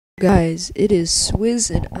Guys, it is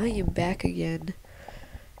Swizz and I am back again.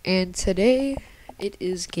 And today it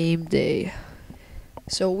is game day.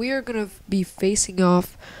 So we are going to be facing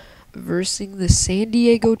off versus the San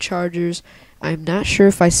Diego Chargers. I'm not sure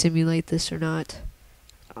if I simulate this or not,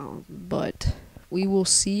 but we will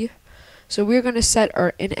see. So we're going to set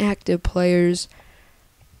our inactive players,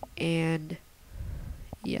 and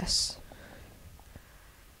yes.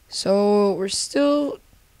 So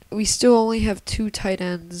we still only have 2 tight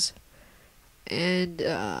ends, and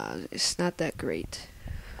it's not that great.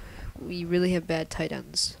 We really have bad tight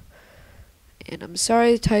ends. And I'm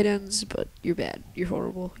sorry, tight ends, but you're bad. You're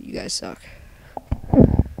horrible. You guys suck.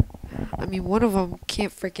 I mean, one of them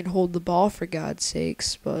can't freaking hold the ball, for God's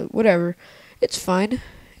sakes, but whatever. It's fine.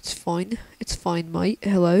 It's fine. It's fine, mate.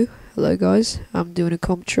 Hello. Hello, guys. I'm doing a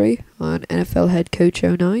commentary on NFL Head Coach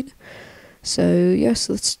 '09. So, yes,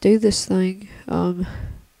 let's do this thing.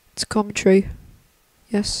 It's commentary.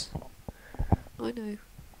 Yes. I know.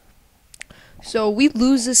 So, we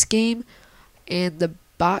lose this game, and the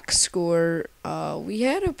box score, we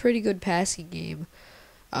had a pretty good passing game.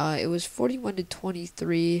 It was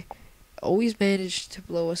 41-23. Always managed to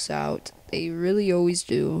blow us out. They really always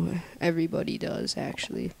do. Everybody does,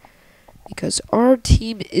 actually. Because our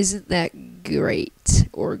team isn't that great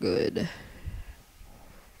or good.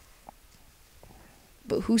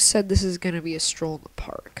 But who said this is going to be a stroll in the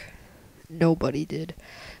park? Nobody did.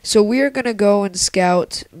 So we are going to go and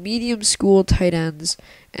scout medium school tight ends.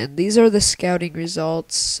 And these are the scouting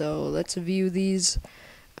results. So let's view these.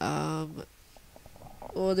 Well,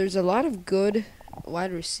 there's a lot of good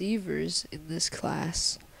wide receivers in this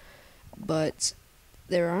class. But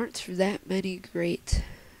there aren't that many great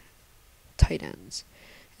tight ends.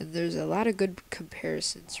 And there's a lot of good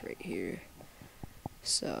comparisons right here.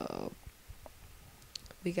 So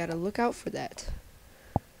we gotta look out for that.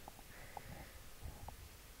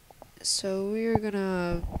 So we're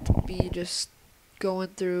gonna be just going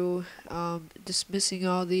through, dismissing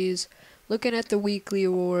all these, looking at the weekly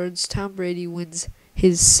awards. Tom Brady wins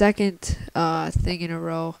his second thing in a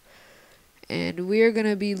row. And we're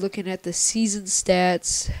gonna be looking at the season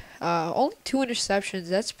stats. Only 2 interceptions,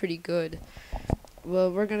 that's pretty good.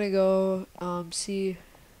 Well, we're gonna go see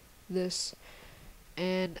this.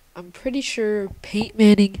 And I'm pretty sure Peyton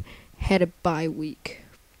Manning had a bye week.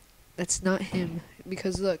 That's not him.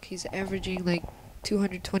 Because look, he's averaging like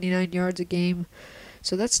 229 yards a game.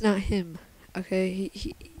 So that's not him. Okay,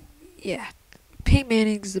 yeah. Peyton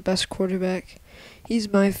Manning's the best quarterback.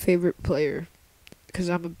 He's my favorite player. Because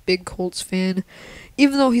I'm a big Colts fan.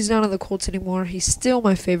 Even though he's not on the Colts anymore, he's still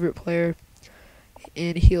my favorite player.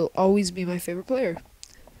 And he'll always be my favorite player.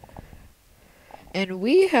 And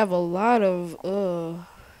we have a lot of,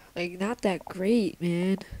 like, not that great,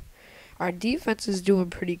 man. Our defense is doing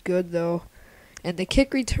pretty good, though. And the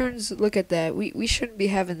kick returns, look at that. We shouldn't be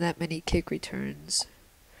having that many kick returns.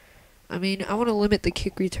 I mean, I want to limit the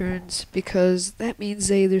kick returns because that means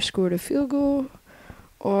they either scored a field goal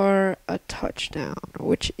or a touchdown,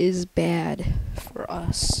 which is bad for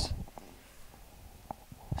us.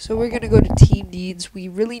 So we're going to go to team needs. We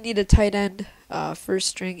really need a tight end first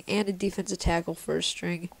string and a defensive tackle first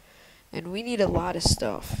string. And we need a lot of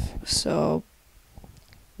stuff. So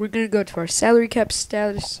we're going to go to our salary cap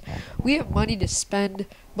status. We have money to spend,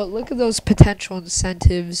 but look at those potential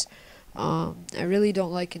incentives. I really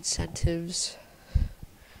don't like incentives.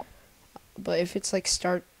 But if it's like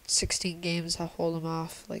start 16 games, I'll hold them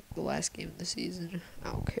off like the last game of the season.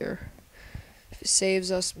 I don't care. If it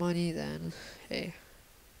saves us money, then hey,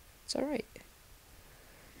 it's alright.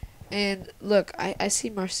 And look, I see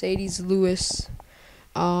Mercedes Lewis.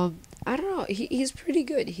 I don't know. He's pretty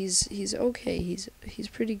good. He's okay. He's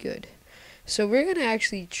pretty good. So we're gonna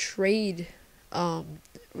actually trade. We're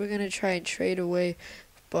gonna try and trade away,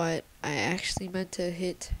 but I actually meant to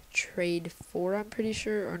hit trade 4. I'm pretty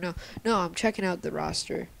sure, or no. I'm checking out the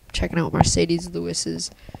roster. Checking out Mercedes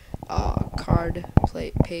Lewis's card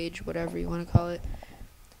play page, whatever you want to call it.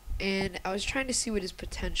 And I was trying to see what his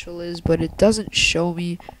potential is, but it doesn't show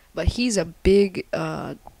me. But he's a big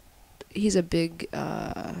tight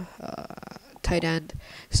end,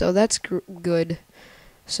 so that's good.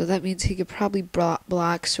 So that means he could probably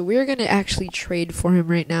block. So we're gonna actually trade for him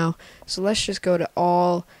right now. So let's just go to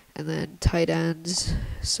all and then tight ends.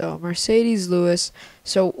 So Mercedes Lewis.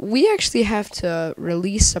 So we actually have to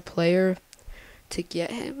release a player to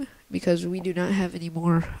get him because we do not have any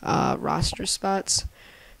more roster spots.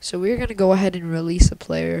 So we're gonna go ahead and release a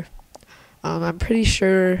player. I'm pretty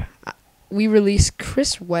sure we released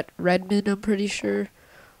Chris Redmond, I'm pretty sure,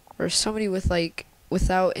 or somebody with like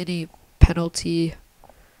without any penalty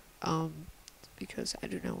because I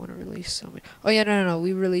do not want to release somebody. Oh yeah, no,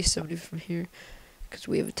 we release somebody from here because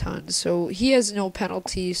we have a ton. So he has no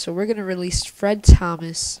penalty. So we're gonna release Fred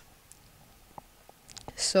Thomas,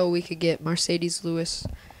 so we could get Mercedes Lewis.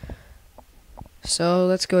 So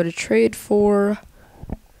let's go to trade for,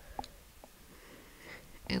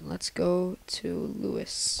 and let's go to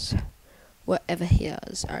Lewis. Whatever he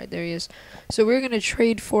is. Alright, there he is. So we're going to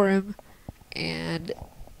trade for him, and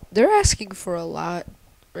they're asking for a lot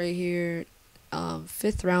right here.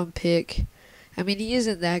 5th round pick. I mean, he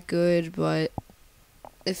isn't that good, but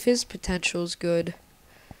if his potential is good,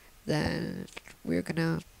 then we're going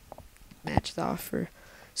to match the offer.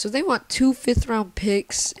 So they want 2 5th round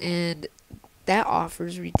picks, and that offer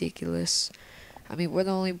is ridiculous. I mean, we're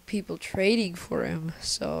the only people trading for him,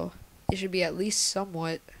 so it should be at least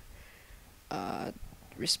somewhat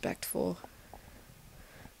respectful.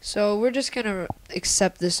 So we're just gonna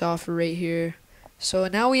accept this offer right here. So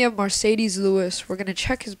now we have Mercedes Lewis. We're gonna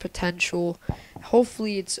check his potential.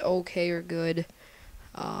 Hopefully it's okay or good.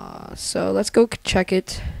 So let's go check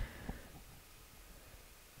it.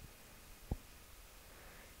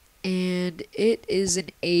 And it is an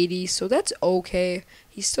 80, so that's okay.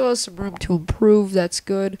 He still has some room to improve. That's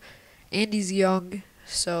good. And he's young,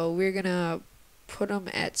 so we're gonna put him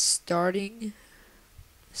at starting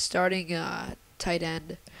tight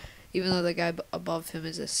end, even though the guy above him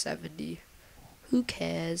is a 70. Who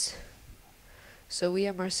cares? So we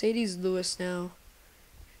have Mercedes Lewis now.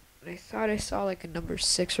 And I thought I saw like a number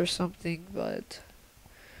 6 or something, but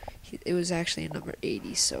it was actually a number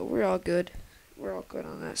 80. So we're all good. We're all good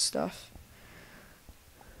on that stuff.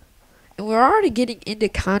 And we're already getting into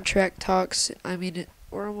contract talks. I mean,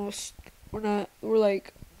 we're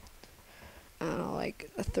like, I don't know,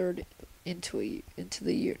 like a third into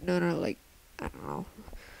the year. No, like, I don't know.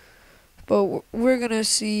 But we're gonna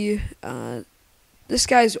see. This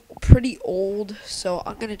guy's pretty old, so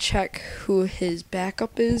I'm gonna check who his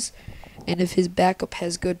backup is, and if his backup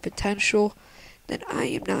has good potential, then I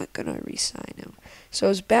am not gonna re-sign him. So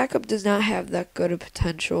his backup does not have that good a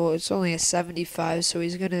potential. It's only a 75, so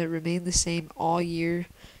he's gonna remain the same all year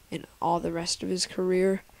and all the rest of his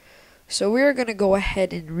career. So we're gonna go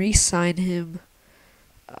ahead and re-sign him.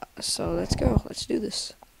 So let's go. Let's do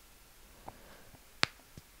this.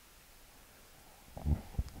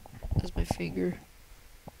 That's my finger.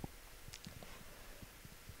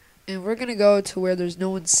 And we're gonna go to where there's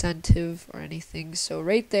no incentive or anything. So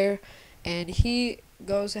right there, and he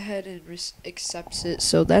goes ahead and accepts it.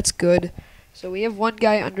 So that's good. So we have one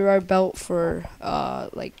guy under our belt for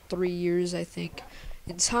like 3 years, I think.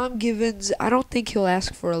 And Tom Givens, I don't think he'll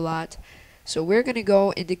ask for a lot. So we're gonna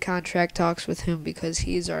go into contract talks with him because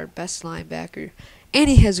he is our best linebacker, and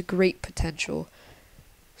he has great potential.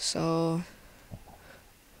 So,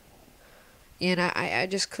 and I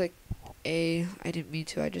just clicked A. I didn't mean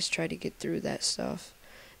to. I just tried to get through that stuff.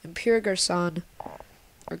 And Pierre Garçon,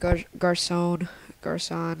 or Garçon,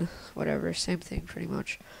 whatever, same thing pretty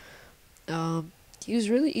much. He was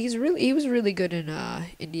really good in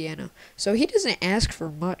Indiana. So he doesn't ask for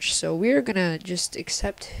much. So we're gonna just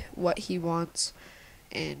accept what he wants,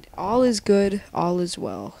 and all is good, all is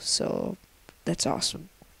well. So that's awesome.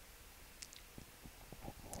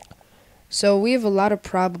 So we have a lot of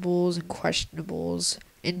probables and questionables,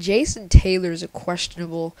 and Jason Taylor is a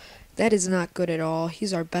questionable. That is not good at all.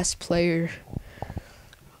 He's our best player.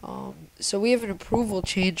 So we have an approval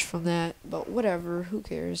change from that, but whatever, who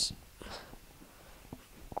cares?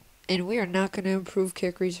 And we are not going to improve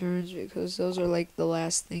kick returns because those are like the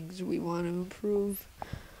last things we want to improve.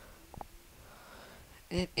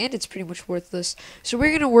 And it's pretty much worthless. So we're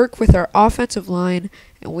going to work with our offensive line,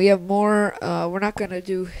 and we have more. We're not going to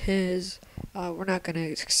do his. We're not going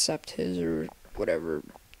to accept his or whatever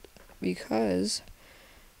because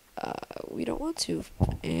we don't want to.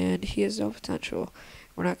 And he has no potential.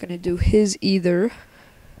 We're not going to do his either.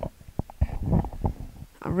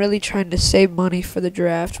 I'm really trying to save money for the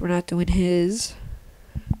draft. We're not doing his.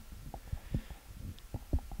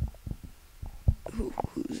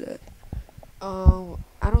 Who's that?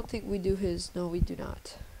 I don't think we do his. No, we do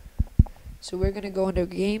not. So we're going to go into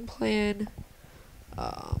game plan.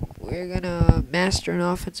 We're going to master an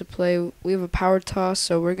offensive play. We have a power toss,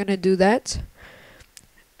 so we're going to do that.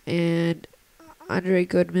 And Andre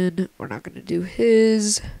Goodman, we're not going to do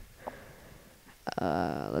his.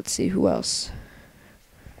 Let's see, who else?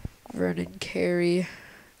 Vernon Carey,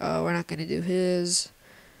 we're not going to do his.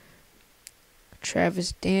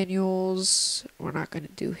 Travis Daniels, we're not going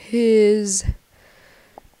to do his.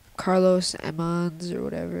 Carlos Emmons or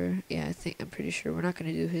whatever. Yeah, I'm pretty sure we're not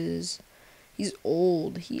going to do his. He's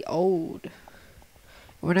old. He old.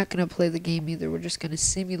 We're not going to play the game either. We're just going to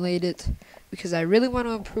simulate it because I really want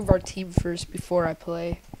to improve our team first before I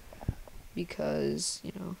play. Because,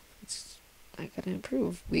 I got to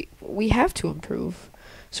improve. We have to improve.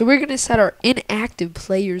 So we're going to set our inactive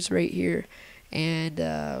players right here.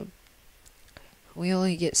 And we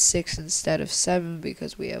only get 6 instead of 7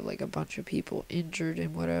 because we have like a bunch of people injured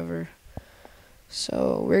and whatever.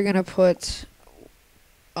 So we're going to put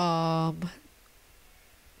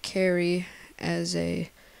Carry as a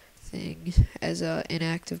thing, as a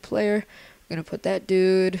inactive player. We're going to put that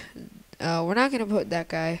dude. We're not going to put that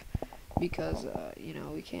guy because,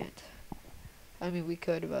 we can't. I mean, we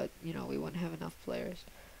could, but, we wouldn't have enough players.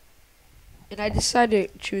 And I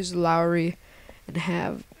decided to choose Lowry and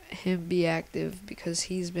have him be active because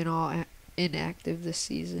he's been all inactive this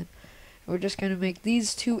season. We're just going to make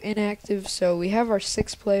these 2 inactive, so we have our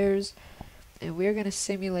 6 players, and we're going to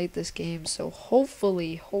simulate this game, so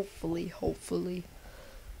hopefully,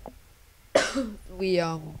 we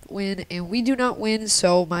win, and we do not win,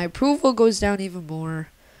 so my approval goes down even more.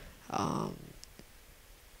 I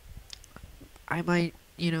might,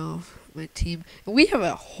 my team. We have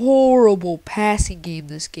a horrible passing game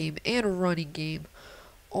this game and a running game.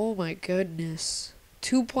 Oh my goodness.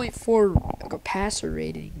 2.4 passer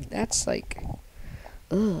rating. That's like,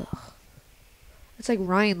 ugh. That's like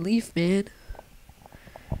Ryan Leaf, man.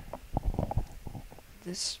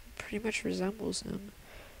 This pretty much resembles him.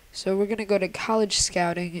 So we're going to go to college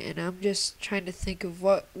scouting, and I'm just trying to think of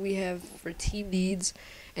what we have for team needs.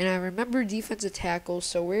 And I remember defensive tackles,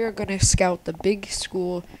 so we're going to scout the big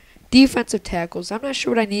school defensive tackles. I'm not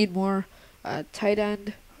sure what I need more, tight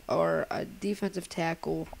end or a defensive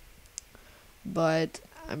tackle, but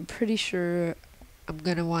I'm pretty sure I'm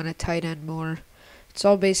going to want a tight end more. It's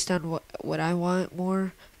all based on what I want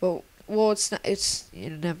more, but it's not,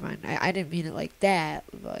 never mind. I didn't mean it like that,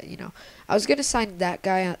 but, I was going to sign that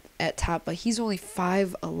guy at top, but he's only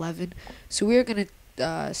 5'11", so we're going to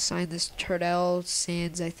sign this Turdell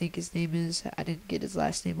Sands, I think his name is. I didn't get his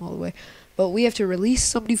last name all the way. But we have to release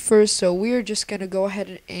somebody first, so we're just going to go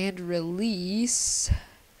ahead and release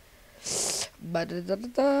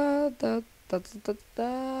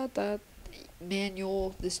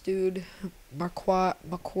Manuel, this dude,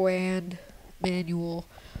 Marquand Manuel.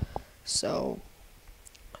 So,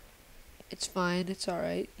 it's fine, it's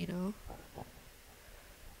alright,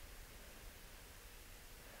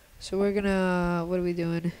 So we're gonna, what are we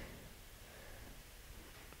doing?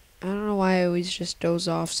 I don't know why I always just doze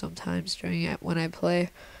off sometimes during it when I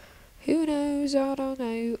play. Who knows? I don't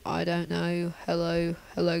know. I don't know. Hello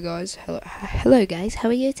guys. Hello guys. How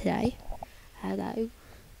are you today? Hello.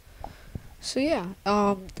 So yeah,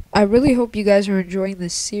 I really hope you guys are enjoying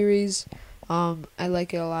this series. I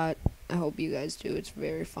like it a lot. I hope you guys do. It's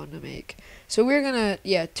very fun to make. So we're gonna,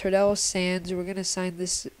 Turdell Sands. We're gonna sign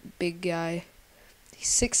this big guy.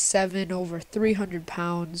 6'7", over 300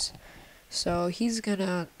 pounds. So he's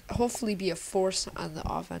gonna hopefully be a force on the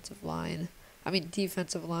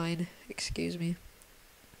defensive line, excuse me.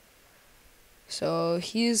 So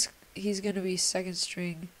he's gonna be second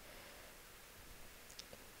string.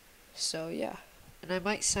 So yeah, and I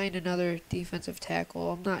might sign another defensive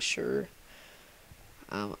tackle. I'm not sure.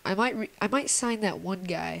 I might sign that one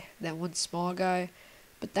guy, that one small guy,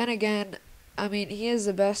 but then again, he has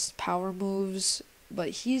the best power moves. But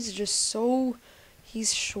he's just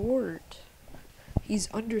he's short. He's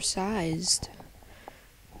undersized.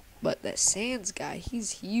 But that Sands guy,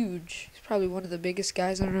 he's huge. He's probably one of the biggest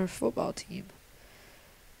guys on our football team.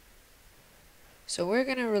 So we're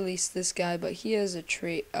going to release this guy, but he has a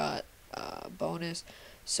trait bonus.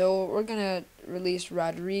 So we're going to release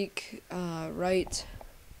Rodrigue, right.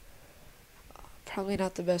 Probably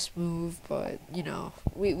not the best move, but,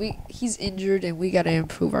 he's injured and we got to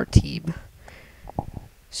improve our team.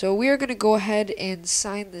 So we are going to go ahead and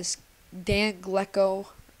sign this Dan Glecko,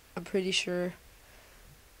 I'm pretty sure.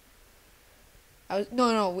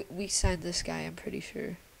 We signed this guy, I'm pretty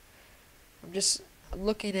sure. I'm just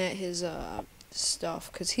looking at his stuff,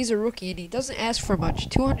 because he's a rookie and he doesn't ask for much.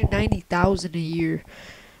 $290,000 a year.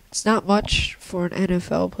 It's not much for an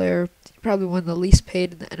NFL player. He's probably one of the least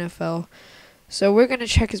paid in the NFL. So we're going to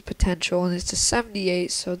check his potential, and it's a 78,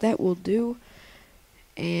 so that will do.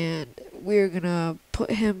 And we're going to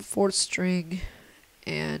put him 4th string,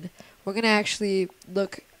 and we're going to actually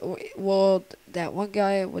look, well, that one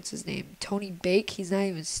guy, what's his name, Tony Bake, he's not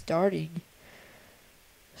even starting.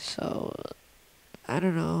 So, I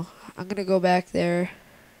don't know. I'm going to go back there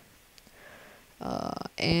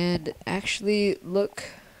and actually look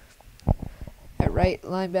at right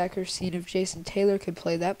linebacker, seeing if Jason Taylor could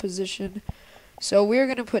play that position. So we're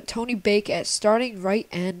going to put Tony Bake at starting right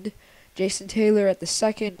end. Jason Taylor at the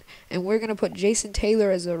second, and we're going to put Jason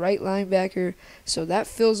Taylor as a right linebacker, so that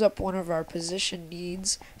fills up one of our position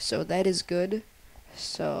needs, so that is good.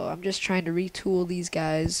 So I'm just trying to retool these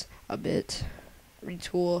guys a bit,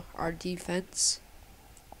 retool our defense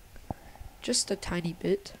just a tiny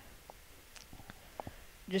bit.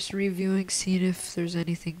 Just reviewing, seeing if there's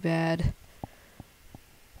anything bad.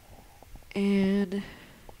 And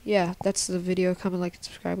yeah, that's the video. Comment, like, and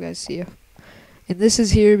subscribe, guys. See ya. And this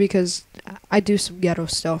is here because I do some ghetto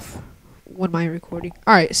stuff when I'm recording.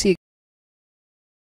 Alright, see you.